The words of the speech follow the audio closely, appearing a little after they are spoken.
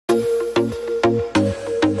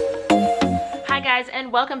guys,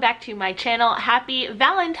 and welcome back to my channel. Happy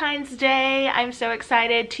Valentine's Day. I'm so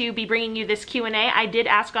excited to be bringing you this Q&A. I did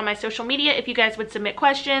ask on my social media if you guys would submit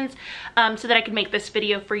questions so that I could make this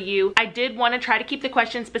video for you. I did want to try to keep the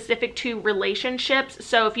questions specific to relationships,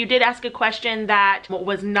 so if you did ask a question that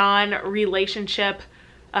was non-relationship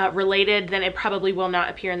related, then it probably will not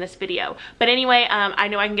appear in this video. But anyway, I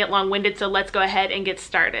know I can get long-winded, so let's go ahead and get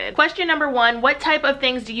started. Question number one, what type of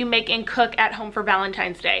things do you make and cook at home for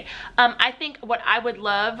Valentine's Day? I think what I would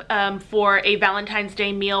love for a Valentine's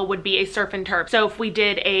Day meal would be a surf and turf. So if we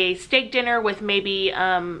did a steak dinner with maybe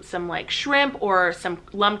some like shrimp or some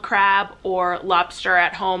lump crab or lobster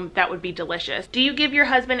at home, that would be delicious. Do you give your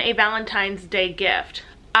husband a Valentine's Day gift?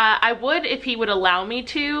 I would if he would allow me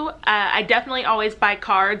to. I definitely always buy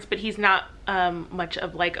cards, but he's not much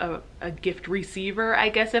of like a gift receiver, I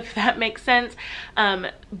guess, if that makes sense.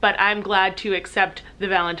 But I'm glad to accept the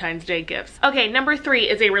Valentine's Day gifts. Okay, number three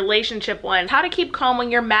is a relationship one. How to keep calm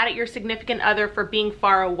when you're mad at your significant other for being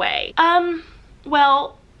far away.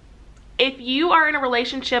 Well, if you are in a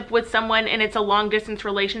relationship with someone and it's a long distance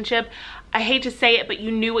relationship, I hate to say it, but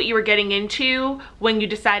you knew what you were getting into when you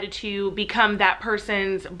decided to become that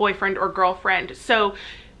person's boyfriend or girlfriend. So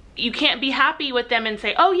you can't be happy with them and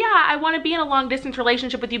say, oh yeah, I want to be in a long distance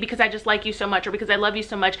relationship with you because I just like you so much or because I love you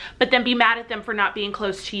so much, but then be mad at them for not being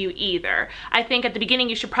close to you either. I think at the beginning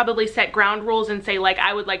you should probably set ground rules and say like,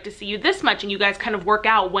 I would like to see you this much, and you guys kind of work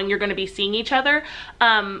out when you're going to be seeing each other.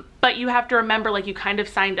 But you have to remember, like, you kind of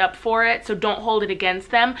signed up for it, so don't hold it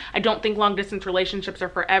against them. I don't think long distance relationships are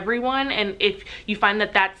for everyone, and if you find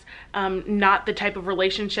that that's not the type of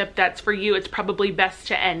relationship that's for you, it's probably best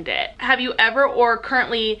to end it. Have you ever or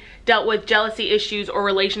currently dealt with jealousy issues or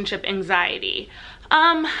relationship anxiety?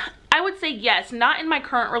 I would say yes, not in my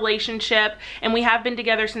current relationship, and we have been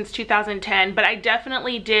together since 2010, but I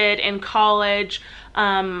definitely did in college.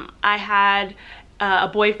 I had a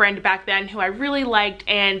boyfriend back then who I really liked,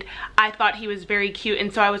 and I thought he was very cute,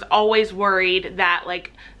 and so I was always worried that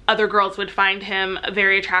like other girls would find him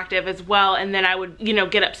very attractive as well, and then I would, you know,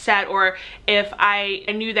 get upset. Or if I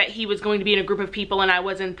knew that he was going to be in a group of people and I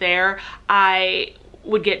wasn't there, I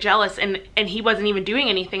would get jealous, and he wasn't even doing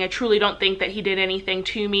anything. I truly don't think that he did anything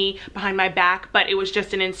to me behind my back, but it was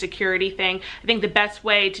just an insecurity thing. I think the best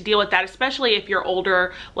way to deal with that, especially if you're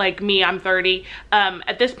older like me, I'm 30,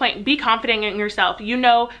 at this point, be confident in yourself. You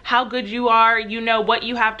know how good you are, you know what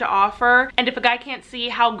you have to offer, and if a guy can't see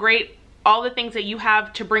how great all the things that you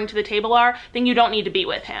have to bring to the table are, then you don't need to be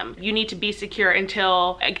with him. You need to be secure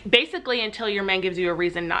until, basically until your man gives you a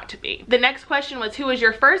reason not to be. The next question was, who was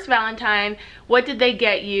your first Valentine? What did they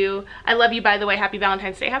get you? I love you, by the way. Happy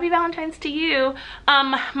Valentine's Day. Happy Valentine's to you.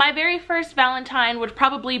 My very first Valentine would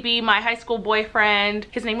probably be my high school boyfriend.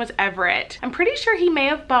 His name was Everett. I'm pretty sure he may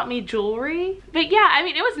have bought me jewelry. But yeah, I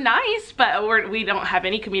mean, it was nice, but we don't have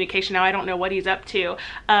any communication now. I don't know what he's up to.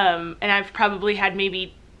 And I've probably had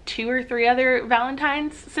maybe 2 or 3 other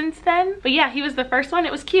Valentines since then. But yeah, he was the first one.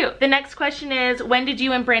 It was cute. The next question is, when did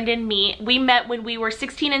you and Brandon meet? We met when we were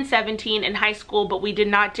 16 and 17 in high school, but we did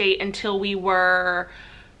not date until we were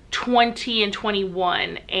 20 and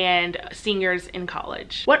 21 and seniors in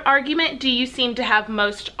college. What argument do you seem to have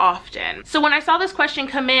most often? So when I saw this question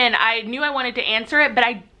come in, I knew I wanted to answer it, but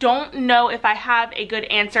I don't know if I have a good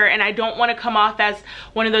answer, and I don't want to come off as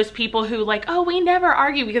one of those people who like, oh, we never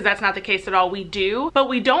argue, because that's not the case at all. We do, but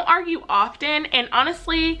we don't argue often, and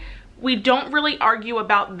honestly, we don't really argue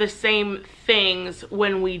about the same things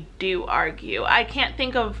when we do argue. I can't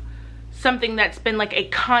think of something that's been like a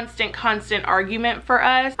constant argument for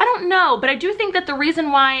us. I don't know, but I do think that the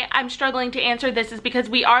reason why I'm struggling to answer this is because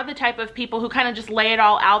we are the type of people who kind of just lay it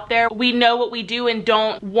all out there. We know what we do and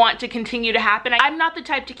don't want to continue to happen. I'm not the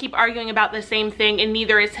type to keep arguing about the same thing, and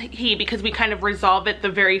neither is he, because we kind of resolve it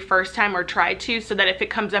the very first time, or try to, so that if it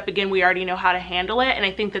comes up again, we already know how to handle it. And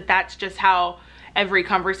I think that that's just how every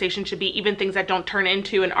conversation should be. Even things that don't turn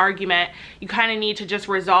into an argument, you kind of need to just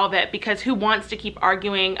resolve it, because who wants to keep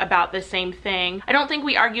arguing about the same thing? I don't think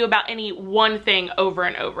we argue about any one thing over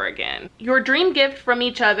and over again. Your dream gift from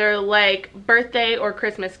each other, like birthday or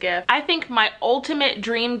Christmas gift. I think my ultimate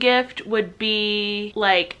dream gift would be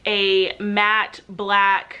like a matte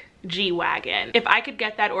black G-Wagon. If I could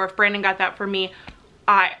get that, or if Brandon got that for me,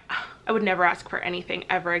 I would never ask for anything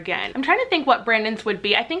ever again. I'm trying to think what Brandon's would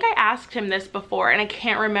be. I think I asked him this before and I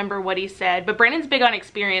can't remember what he said, but Brandon's big on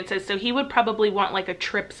experiences, so he would probably want like a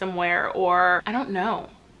trip somewhere, or I don't know.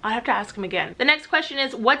 I'll have to ask him again. The next question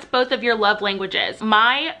is, what's both of your love languages?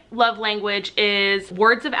 My love language is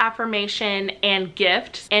words of affirmation and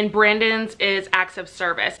gifts, and Brandon's is acts of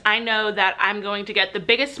service. I know that I'm going to get the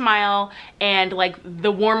biggest smile and like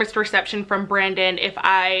the warmest reception from Brandon if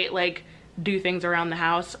I like do things around the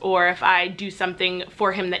house, or if I do something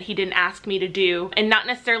for him that he didn't ask me to do, and not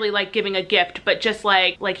necessarily like giving a gift, but just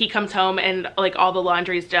like he comes home and like all the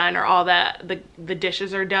laundry's done or all the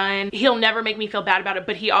dishes are done. He'll never make me feel bad about it,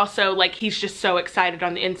 but he also like, he's just so excited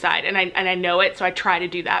on the inside, and I know it, so I try to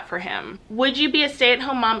do that for him. Would you be a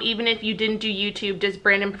stay-at-home mom even if you didn't do YouTube? Does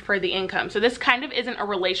Brandon prefer the income? So this kind of isn't a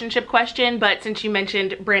relationship question, but since you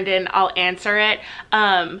mentioned Brandon, I'll answer it.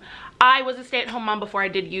 I was a stay-at-home mom before I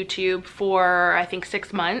did YouTube for I think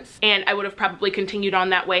 6 months, and I would have probably continued on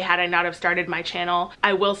that way had I not have started my channel.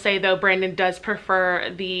 I will say though, Brandon does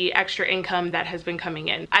prefer the extra income that has been coming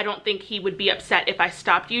in. I don't think he would be upset if I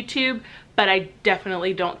stopped YouTube, but I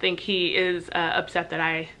definitely don't think he is upset that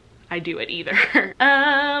I do it either.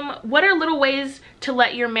 What are little ways to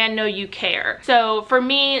let your man know you care? So for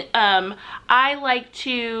me, I like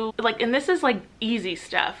to, like, and this is like easy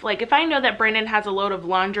stuff. Like if I know that Brandon has a load of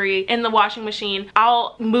laundry in the washing machine,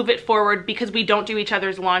 I'll move it forward because we don't do each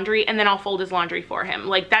other's laundry, and then I'll fold his laundry for him.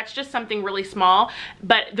 Like that's just something really small.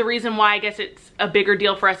 But the reason why I guess it's a bigger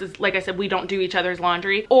deal for us is, like I said, we don't do each other's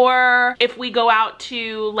laundry. Or if we go out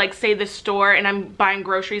to, like, say the store and I'm buying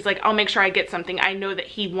groceries, like I'll make sure I get something I know that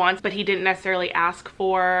he wants but he didn't necessarily ask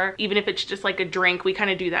for. Even if it's just like a drink, we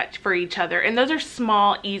kind of do that for each other. And those are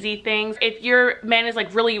small, easy things. If your man is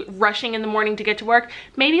like really rushing in the morning to get to work,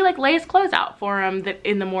 maybe like lay his clothes out for him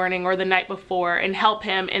in the morning or the night before and help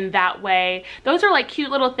him in that way. Those are like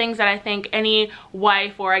cute little things that I think any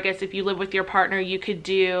wife, or I guess if you live with your partner, you could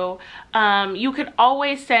do. You could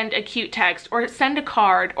always send a cute text or send a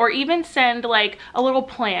card or even send like a little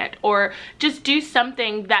plant, or just do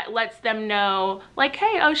something that lets them know like,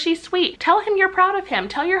 hey, oh, she's sweet. Tell him you're proud of him.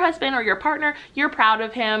 Tell your husband or your partner you're proud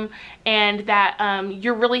of him and that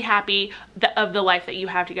you're really happy of the life that you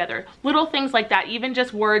have together. Little things like that, even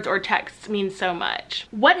just words or texts, mean so much.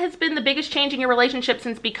 What has been the biggest change in your relationship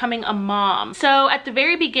since becoming a mom? So at the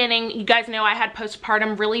very beginning, you guys know I had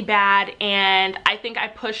postpartum really bad, and I think I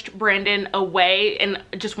pushed Brandon away and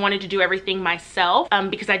just wanted to do everything myself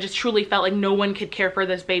because I just truly felt like no one could care for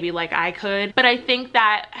this baby like I could. But I think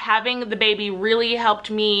that having the baby really helped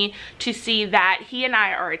me to see that he and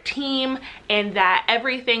I are a team, and that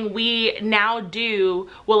everything we now do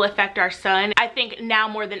will affect our son. I think now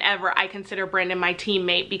more than ever, I consider Brandon my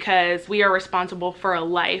teammate because we are responsible for a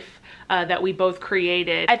life that we both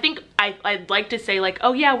created. I think I'd like to say like,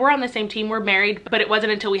 oh yeah, we're on the same team, we're married, but it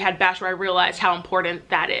wasn't until we had Bash where I realized how important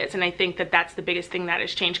that is. And I think that that's the biggest thing that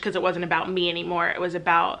has changed, because it wasn't about me anymore, it was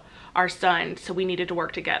about our son, so we needed to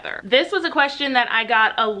work together. This was a question that I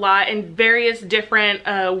got a lot in various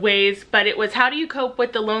different ways, but it was, how do you cope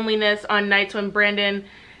with the loneliness on nights when Brandon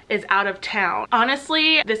is out of town?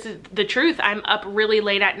 Honestly, this is the truth. I'm up really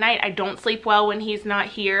late at night. I don't sleep well when he's not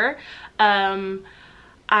here.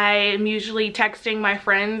 I'm usually texting my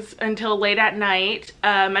friends until late at night,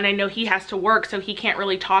 and I know he has to work, so he can't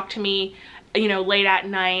really talk to me, you know, late at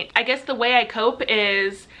night. I guess the way I cope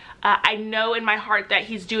is I know in my heart that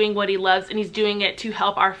he's doing what he loves and he's doing it to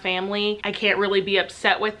help our family. I can't really be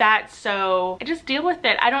upset with that, so I just deal with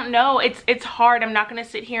it. I don't know, it's hard. I'm not gonna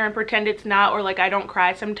sit here and pretend it's not, or like I don't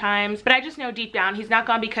cry sometimes, but I just know deep down he's not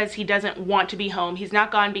gone because he doesn't want to be home. He's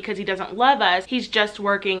not gone because he doesn't love us. He's just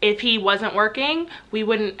working. If he wasn't working, we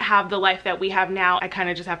wouldn't have the life that we have now. I kind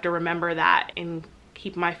of just have to remember that and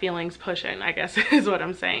keep my feelings pushing, I guess is what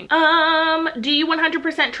I'm saying. Do you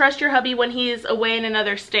 100% trust your hubby when he's away in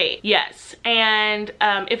another state? Yes. And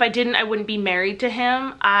if I didn't, I wouldn't be married to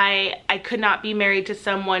him. I could not be married to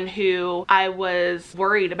someone who I was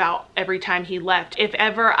worried about every time he left. If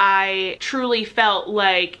ever I truly felt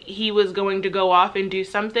like he was going to go off and do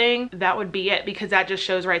something, that would be it, because that just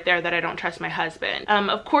shows right there that I don't trust my husband.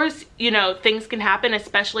 Of course, you know, things can happen,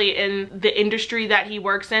 especially in the industry that he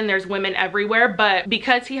works in. There's women everywhere, but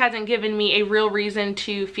because he hasn't given me a real reason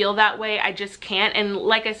to feel that way, I just can't. And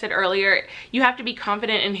like I said earlier, you have to be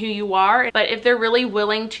confident in who you are, but if they're really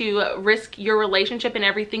willing to risk your relationship and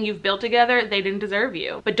everything you've built together, they didn't deserve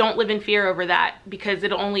you. But don't live in fear over that, because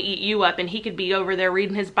it'll only eat you up, and he could be over there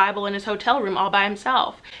reading his Bible in his hotel room all by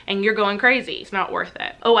himself and you're going crazy. It's not worth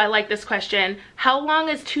it. Oh, I like this question. How long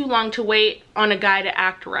is too long to wait on a guy to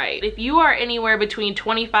act right? If you are anywhere between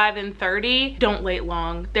 25 and 30, don't wait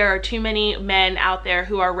long. There are too many men out there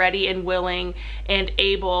who are ready and willing and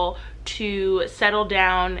able to settle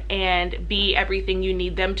down and be everything you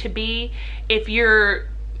need them to be. If you're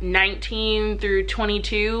 19 through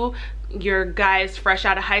 22, your guy's fresh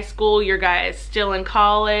out of high school, your guy is still in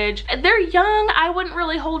college, they're young, I wouldn't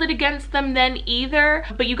really hold it against them then either,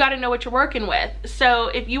 but you got to know what you're working with. So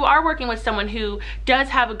if you are working with someone who does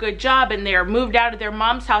have a good job and they're moved out of their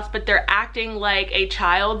mom's house, but they're acting like a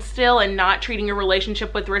child still and not treating your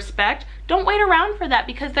relationship with respect, don't wait around for that,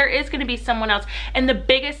 because there is going to be someone else. And the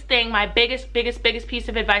biggest thing, my biggest piece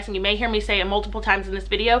of advice, and you may hear me say it multiple times in this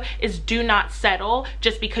video, is do not settle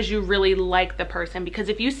just because you really like the person. Because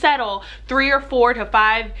if you settle 3 or 4 to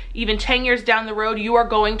 5, even 10 years down the road, you are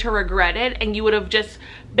going to regret it, and you would have just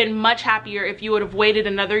been much happier if you would have waited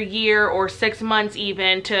another year or 6 months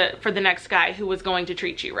even for the next guy who was going to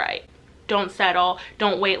treat you right. Don't settle,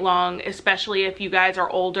 don't wait long, especially if you guys are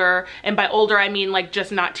older. And by older, I mean like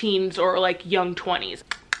just not teens or like young 20s.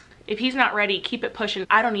 If he's not ready, keep it pushing.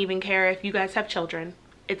 I don't even care if you guys have children.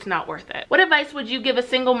 It's not worth it. What advice would you give a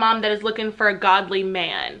single mom that is looking for a godly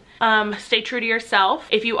man? Stay true to yourself.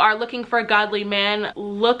 If you are looking for a godly man,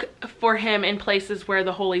 look for him in places where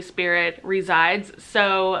the Holy Spirit resides.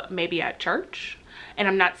 So maybe at church. And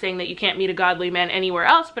I'm not saying that you can't meet a godly man anywhere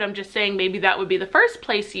else, but I'm just saying maybe that would be the first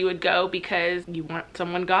place you would go because you want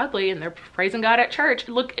someone godly and they're praising God at church.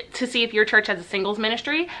 Look to see if your church has a singles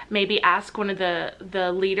ministry. Maybe ask one of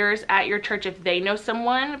the leaders at your church if they know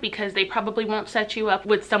someone, because they probably won't set you up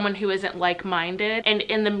with someone who isn't like-minded. And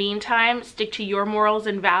in the meantime, stick to your morals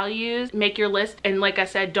and values, make your list, and like I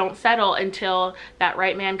said, don't settle until that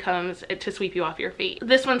right man comes to sweep you off your feet.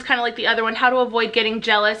 This one's kind of like the other one, how to avoid getting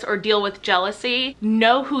jealous or deal with jealousy.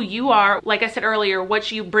 Know who you are. Like I said earlier,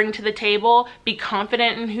 what you bring to the table, be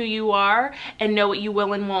confident in who you are, and know what you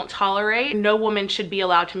will and won't tolerate. No woman should be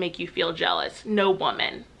allowed to make you feel jealous. No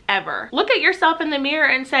woman. Ever. Look at yourself in the mirror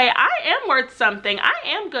and say, I am worth something. I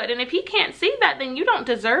am good. And if he can't see that, then you don't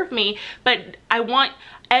deserve me. But I want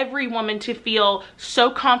every woman to feel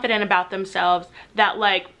so confident about themselves that,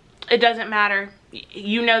 like, it doesn't matter.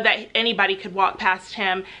 You know that anybody could walk past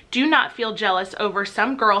him. Do not feel jealous over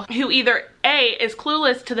some girl who either A, is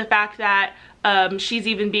clueless to the fact that she's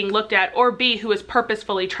even being looked at, or B, who is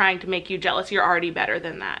purposefully trying to make you jealous. You're already better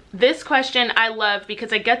than that. This question I love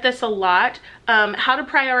because I get this a lot. How to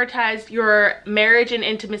prioritize your marriage and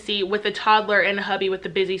intimacy with a toddler and a hubby with a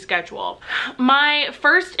busy schedule. My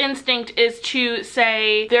first instinct is to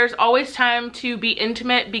say there's always time to be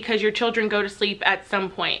intimate because your children go to sleep at some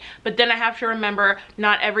point. But then I have to remember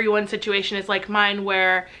not everyone's situation is like mine,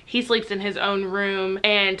 where he sleeps in his own room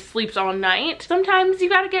and sleeps all night. Sometimes you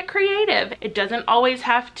gotta get creative. It doesn't always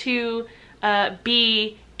have to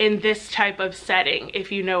be in this type of setting,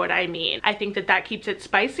 if you know what I mean. I think that that keeps it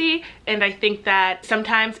spicy, and I think that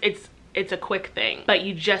sometimes it's a quick thing, but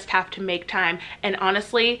you just have to make time. And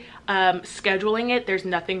honestly, scheduling it, there's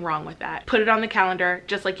nothing wrong with that. Put it on the calendar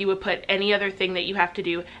just like you would put any other thing that you have to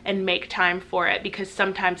do, and make time for it, because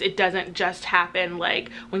sometimes it doesn't just happen like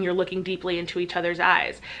when you're looking deeply into each other's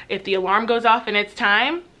eyes. If the alarm goes off and it's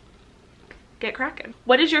time, get cracking.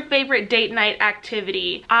 What is your favorite date night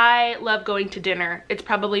activity? I love going to dinner. It's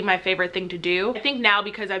probably my favorite thing to do. I think now,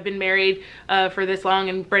 because I've been married for this long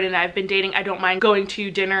and Brendan and I have been dating, I don't mind going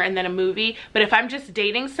to dinner and then a movie. But if I'm just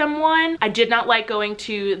dating someone, I did not like going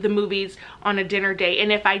to the movies on a dinner date.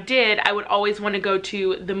 And if I did, I would always want to go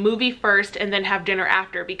to the movie first and then have dinner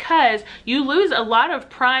after, because you lose a lot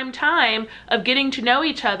of prime time of getting to know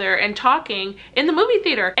each other and talking in the movie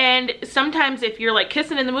theater. And sometimes if you're like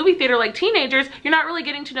kissing in the movie theater like teenagers, you're not really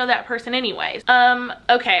getting to know that person anyways.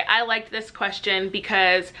 Okay, I liked this question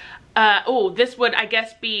because this would, I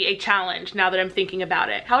guess, be a challenge now that I'm thinking about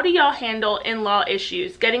it. How do y'all handle in-law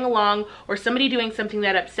issues, getting along, or somebody doing something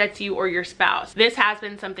that upsets you or your spouse? This has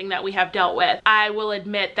been something that we have dealt with. I will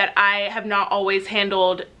admit that I have not always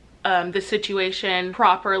handled the situation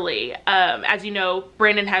properly. As you know,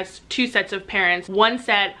 Brandon has 2 sets of parents. One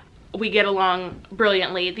set, we get along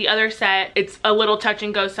brilliantly. The other set, it's a little touch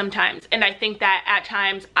and go sometimes. And I think that at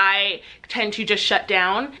times I tend to just shut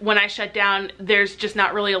down. When I shut down, there's just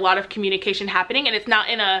not really a lot of communication happening, and it's not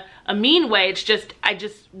in a mean way. It's just,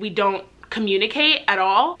 we don't communicate at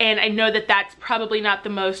all. And I know that that's probably not the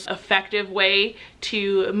most effective way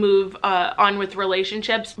to move on with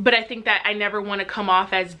relationships, but I think that I never want to come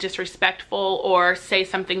off as disrespectful or say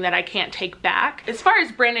something that I can't take back. As far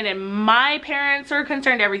as Brandon and my parents are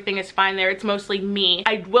concerned, everything is fine there. It's mostly me.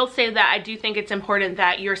 I will say that I do think it's important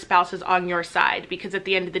that your spouse is on your side, because at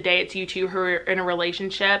the end of the day, it's you two who are in a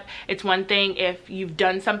relationship. It's one thing if you've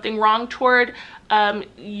done something wrong toward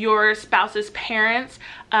your spouse's parents,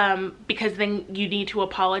 because then you need to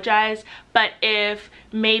apologize. But if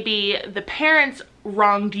maybe the parents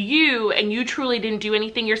wronged you and you truly didn't do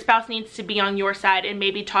anything, your spouse needs to be on your side and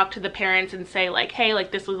maybe talk to the parents and say like, hey,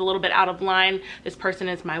 like this was a little bit out of line. This person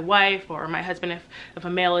is my wife or my husband if a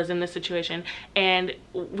male is in this situation, and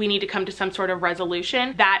we need to come to some sort of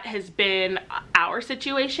resolution. That has been our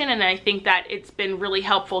situation, and I think that it's been really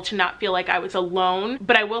helpful to not feel like I was alone.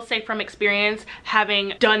 But I will say from experience,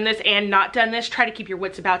 having done this and not done this, try to keep your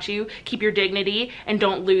wits about you, keep your dignity, and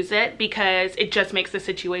don't lose it, because it just makes the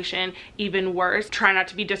situation even worse. Try not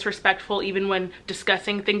to be disrespectful even when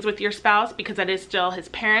discussing things with your spouse, because that is still his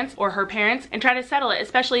parents or her parents, and try to settle it,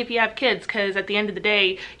 especially if you have kids, because at the end of the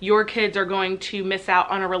day, your kids are going to miss out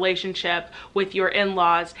on a relationship with your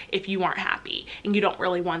in-laws if you aren't happy, and you don't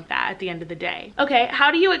really want that at the end of the day. Okay,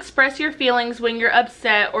 how do you express your feelings when you're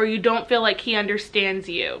upset or you don't feel like he understands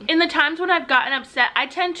you? In the times when I've gotten upset, I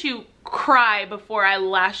tend to cry before I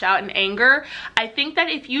lash out in anger. I think that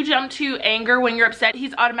if you jump to anger when you're upset,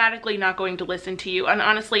 he's automatically not going to listen to you. And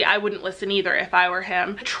honestly, I wouldn't listen either if I were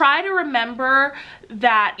him. Try to remember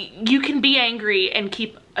that you can be angry and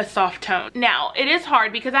keep a soft tone. Now, it is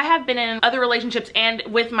hard because I have been in other relationships and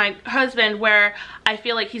with my husband where I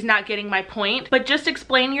feel like he's not getting my point, but just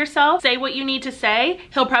explain yourself, say what you need to say.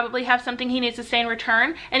 He'll probably have something he needs to say in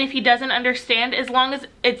return, and if he doesn't understand, as long as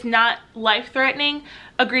it's not life-threatening,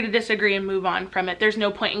 agree to disagree and move on from it. There's no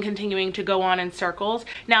point in continuing to go on in circles.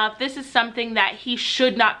 Now, if this is something that he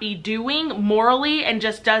should not be doing morally and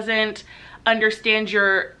just doesn't understand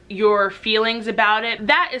your feelings about it,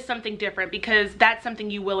 that is something different, because that's something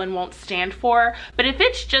you will and won't stand for. But if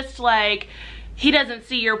it's just like he doesn't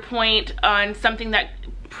see your point on something that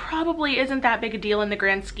probably isn't that big a deal in the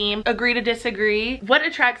grand scheme, agree to disagree. What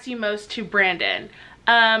attracts you most to Brandon?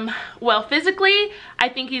 Well, physically, I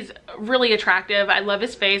think he's really attractive. I love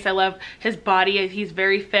his face. I love his body. He's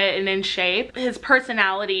very fit and in shape. His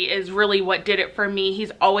personality is really what did it for me.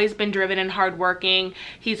 He's always been driven and hardworking.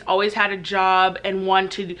 He's always had a job and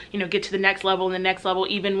wanted to, you know, get to the next level and the next level,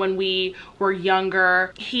 even when we were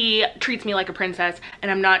younger. He treats me like a princess,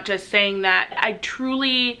 and I'm not just saying that. I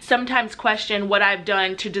truly sometimes question what I've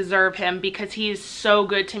done to deserve him, because he's so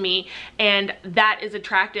good to me, and that is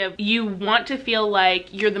attractive. You want to feel like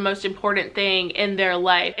you're the most important thing in their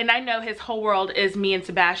life, and I know his whole world is me and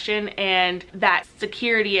Sebastian, and that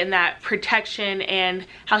security and that protection and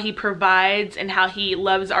how he provides and how he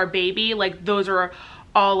loves our baby, like those are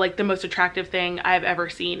all like the most attractive thing I've ever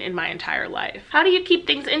seen in my entire life. How do you keep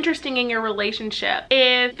things interesting in your relationship?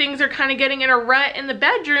 If things are kind of getting in a rut in the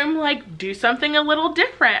bedroom, like do something a little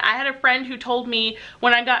different. I had a friend who told me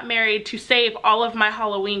when I got married to save all of my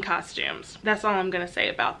Halloween costumes. That's all I'm gonna say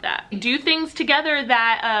about that. Do things together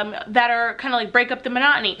that that are kind of like break up the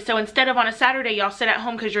monotony. So instead of on a Saturday y'all sit at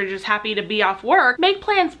home because you're just happy to be off work, make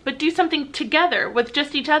plans, but do something together with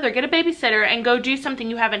just each other. Get a babysitter and go do something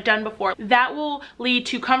you haven't done before. That will lead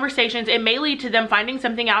to conversations. It may lead to them finding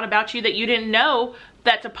something out about you that you didn't know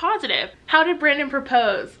that's a positive. How did Brandon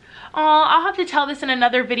propose? Oh, I'll have to tell this in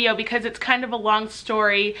another video because it's kind of a long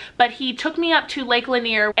story, but he took me up to Lake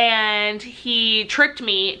Lanier and he tricked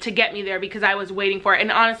me to get me there because I was waiting for it.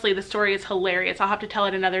 And honestly, the story is hilarious. I'll have to tell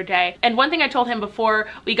it another day. And one thing I told him before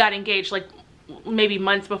we got engaged, like maybe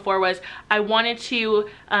months before, was I wanted to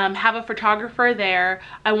have a photographer there.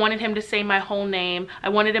 I wanted him to say my whole name. I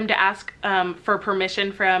wanted him to ask for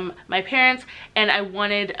permission from my parents, and I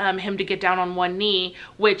wanted him to get down on one knee,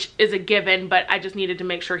 which is a given, but I just needed to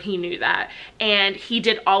make sure he knew that. And he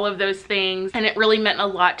did all of those things, and it really meant a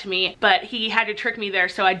lot to me, but he had to trick me there,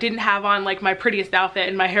 so I didn't have on like my prettiest outfit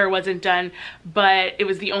and my hair wasn't done, but it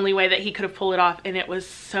was the only way that he could have pulled it off, and it was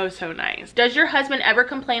so nice. Does your husband ever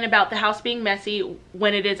complain about the house being messy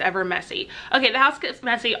when it is ever messy? Okay, the house gets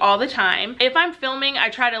messy all the time. If I'm filming, I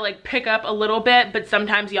try to like pick up a little bit, but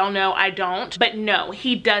sometimes y'all know I don't. But no,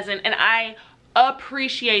 he doesn't, and I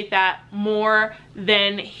appreciate that more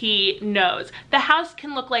than he knows. The house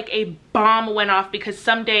can look like a bomb went off because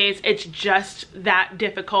some days it's just that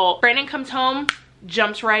difficult. Brandon comes home,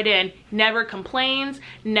 jumps right in, never complains,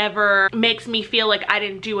 never makes me feel like I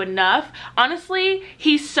didn't do enough. Honestly,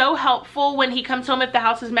 he's so helpful when he comes home if the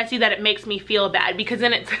house is messy that it makes me feel bad, because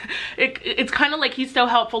then it's kind of like he's so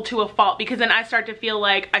helpful to a fault, because then I start to feel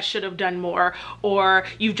like I should have done more, or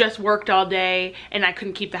you've just worked all day and I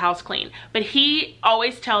couldn't keep the house clean. But he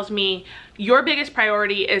always tells me, your biggest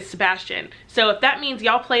priority is Sebastian. So if that means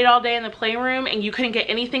y'all played all day in the playroom and you couldn't get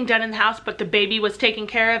anything done in the house, but the baby was taken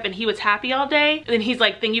care of and he was happy all day, then he's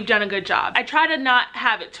like, then you've done a good job. I try to not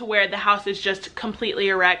have it to where the house is just completely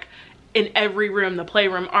a wreck in every room, the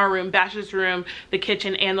playroom, our room, Bash's room, the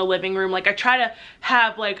kitchen, and the living room. Like I try to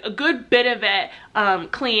have like a good bit of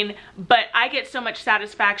it clean, but I get so much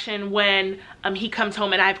satisfaction when he comes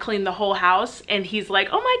home and I've cleaned the whole house and he's like,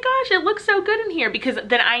 oh my gosh, it looks so good in here, because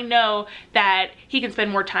then I know that he can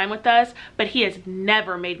spend more time with us. But he has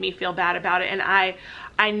never made me feel bad about it, and I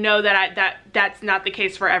know that that's not the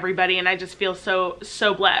case for everybody, and I just feel so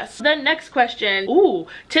blessed. The next question, ooh,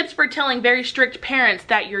 tips for telling very strict parents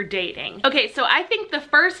that you're dating. Okay, so I think the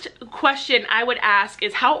first question I would ask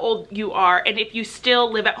is how old you are and if you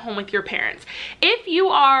still live at home with your parents. If you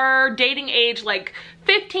are dating age like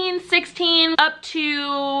 15, 16, up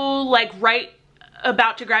to like right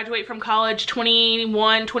about to graduate from college,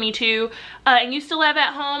 21, 22, and you still live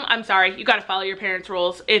at home, I'm sorry, you gotta follow your parents'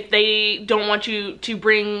 rules. If they don't want you to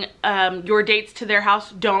bring your dates to their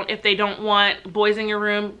house, don't. If they don't want boys in your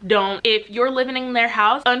room, don't. If you're living in their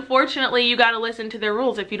house, unfortunately, you gotta listen to their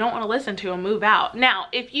rules. If you don't wanna listen to them, move out. Now,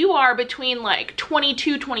 if you are between like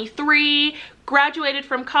 22, 23, graduated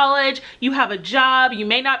from college, you have a job, you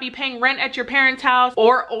may not be paying rent at your parents' house,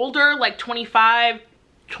 or older, like 25,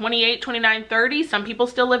 28, 29, 30. Some people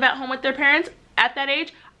still live at home with their parents at that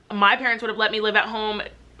age. My parents would have let me live at home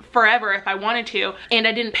forever if I wanted to, and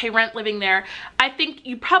I didn't pay rent living there. I think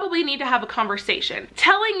you probably need to have a conversation.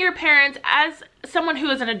 Telling your parents, as someone who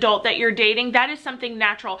is an adult, that you're dating, that is something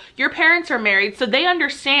natural. Your parents are married, so they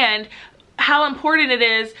understand how important it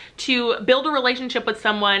is to build a relationship with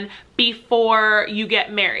someone before you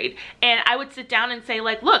get married. And I would sit down and say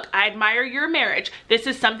like, look, I admire your marriage. This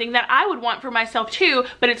is something that I would want for myself too,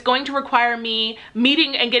 but it's going to require me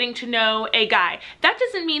meeting and getting to know a guy. That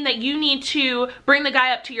doesn't mean that you need to bring the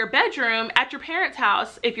guy up to your bedroom at your parents'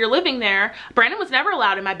 house if you're living there. Brandon was never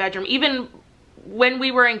allowed in my bedroom, even when we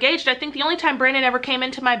were engaged. I think the only time Brandon ever came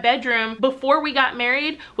into my bedroom before we got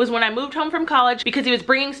married was when I moved home from college, because he was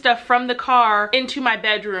bringing stuff from the car into my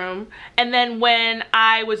bedroom. And then when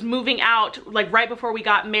I was moving out, like right before we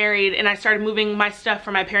got married, and I started moving my stuff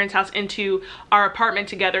from my parents' house into our apartment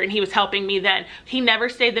together, and he was helping me then. He never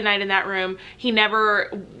stayed the night in that room. He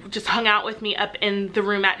never just hung out with me up in the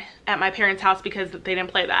room at my parents' house, because they didn't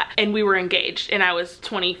play that. And we were engaged, and I was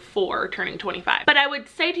 24 turning 25. But I would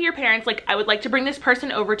say to your parents, like, I would like to bring this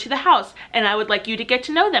person over to the house, and I would like you to get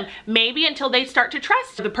to know them. Maybe until they start to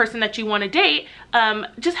trust the person that you want to date,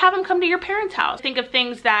 just have them come to your parents' house. Think of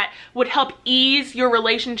things that would help ease your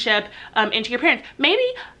relationship into your parents. Maybe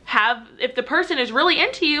if the person is really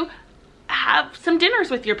into you, have some dinners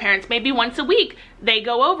with your parents, maybe once a week. They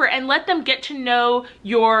go over and let them get to know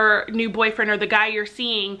your new boyfriend or the guy you're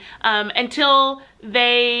seeing until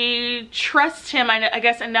they trust him, I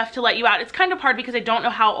guess, enough to let you out. It's kind of hard because I don't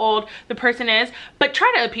know how old the person is, but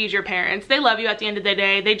try to appease your parents. They love you at the end of the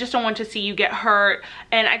day. They just don't want to see you get hurt,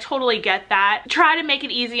 and I totally get that. Try to make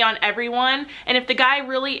it easy on everyone, and if the guy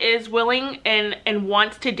really is willing and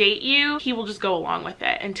wants to date you, he will just go along with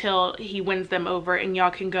it until he wins them over and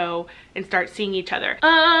y'all can go and start seeing each other.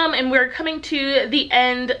 And we're coming to the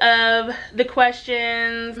end of the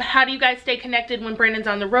questions. How do you guys stay connected when Brandon's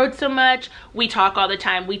on the road so much? We talk all the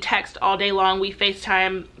time. We text all day long. We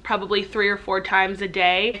FaceTime probably 3 or 4 times a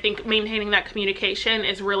day. I think maintaining that communication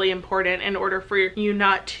is really important in order for you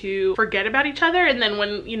not to forget about each other, and then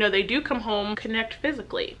when, you know, they do come home, connect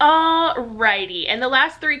physically. Alrighty, and the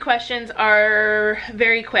last 3 questions are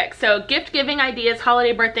very quick. So gift giving ideas,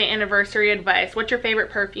 holiday, birthday, anniversary advice. What's your favorite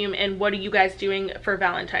perfume, and what are you guys doing for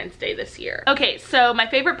Valentine's Day this year? Okay, so my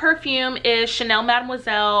favorite perfume is Chanel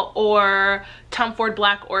Mademoiselle or Tom Ford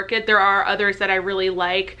Black Orchid. There are others that I really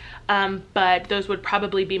like, but those would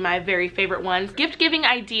probably be my very favorite ones. Gift giving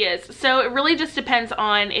ideas. So it really just depends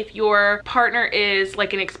on if your partner is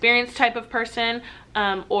like an experienced type of person,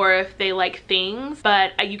 or if they like things,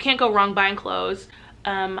 but you can't go wrong buying clothes.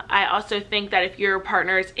 I also think that if your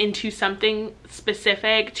partner is into something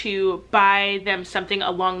specific, to buy them something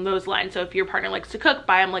along those lines. So if your partner likes to cook,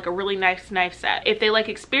 buy them like a really nice knife set. If they like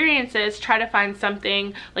experiences, try to find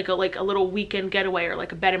something like a little weekend getaway, or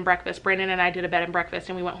like a bed and breakfast. Brandon and I did a bed and breakfast,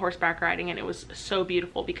 and we went horseback riding, and it was so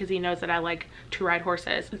beautiful because he knows that I like to ride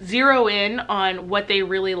horses. Zero in on what they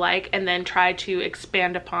really like, and then try to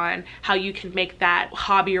expand upon how you can make that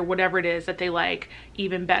hobby or whatever it is that they like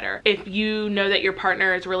even better. If you know that your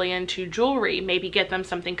partner is really into jewelry, maybe get them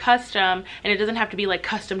something custom, and it doesn't have to be like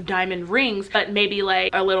custom diamond rings, but maybe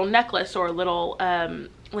like a little necklace or a little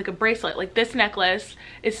like a bracelet. Like this necklace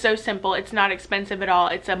is so simple. It's not expensive at all.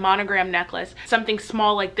 It's a monogram necklace. Something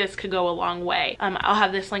small like this could go a long way. I'll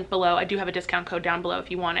have this link below. I do have a discount code down below if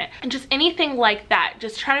you want it. And just anything like that.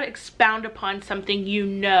 Just try to expound upon something you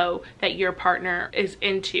know that your partner is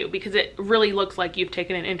into, because it really looks like you've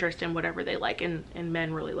taken an interest in whatever they like, and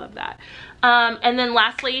men really love that. And then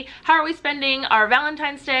lastly, how are we spending our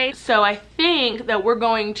Valentine's Day? So I think that we're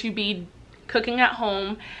going to be cooking at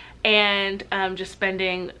home and just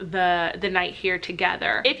spending the night here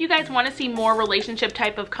together. If you guys want to see more relationship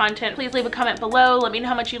type of content, please leave a comment below. Let me know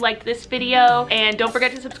how much you liked this video, and don't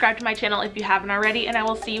forget to subscribe to my channel if you haven't already, and I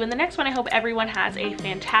will see you in the next one. I hope everyone has a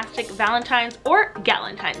fantastic Valentine's or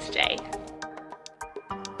Galentine's Day.